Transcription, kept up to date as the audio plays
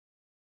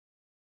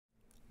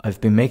I've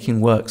been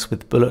making works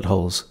with bullet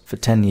holes for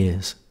 10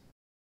 years.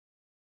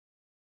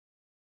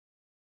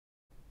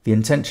 The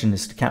intention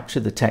is to capture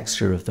the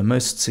texture of the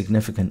most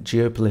significant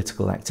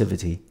geopolitical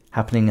activity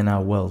happening in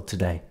our world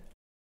today.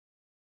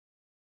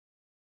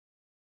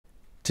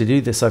 To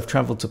do this, I've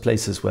travelled to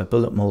places where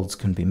bullet moulds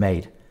can be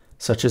made,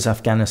 such as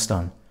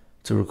Afghanistan,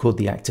 to record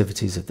the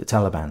activities of the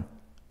Taliban.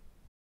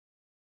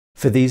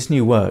 For these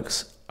new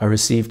works, I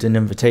received an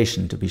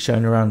invitation to be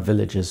shown around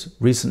villages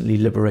recently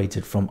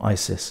liberated from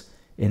ISIS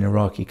in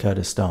Iraqi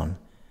Kurdistan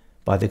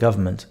by the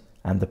government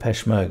and the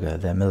Peshmerga,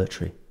 their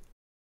military.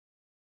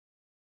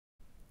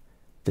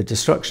 The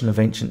destruction of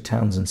ancient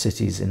towns and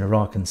cities in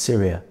Iraq and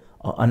Syria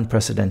are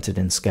unprecedented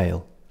in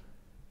scale.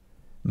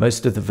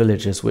 Most of the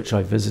villages which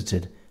I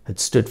visited had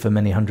stood for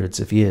many hundreds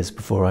of years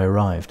before I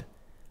arrived.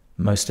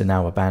 Most are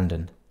now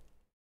abandoned.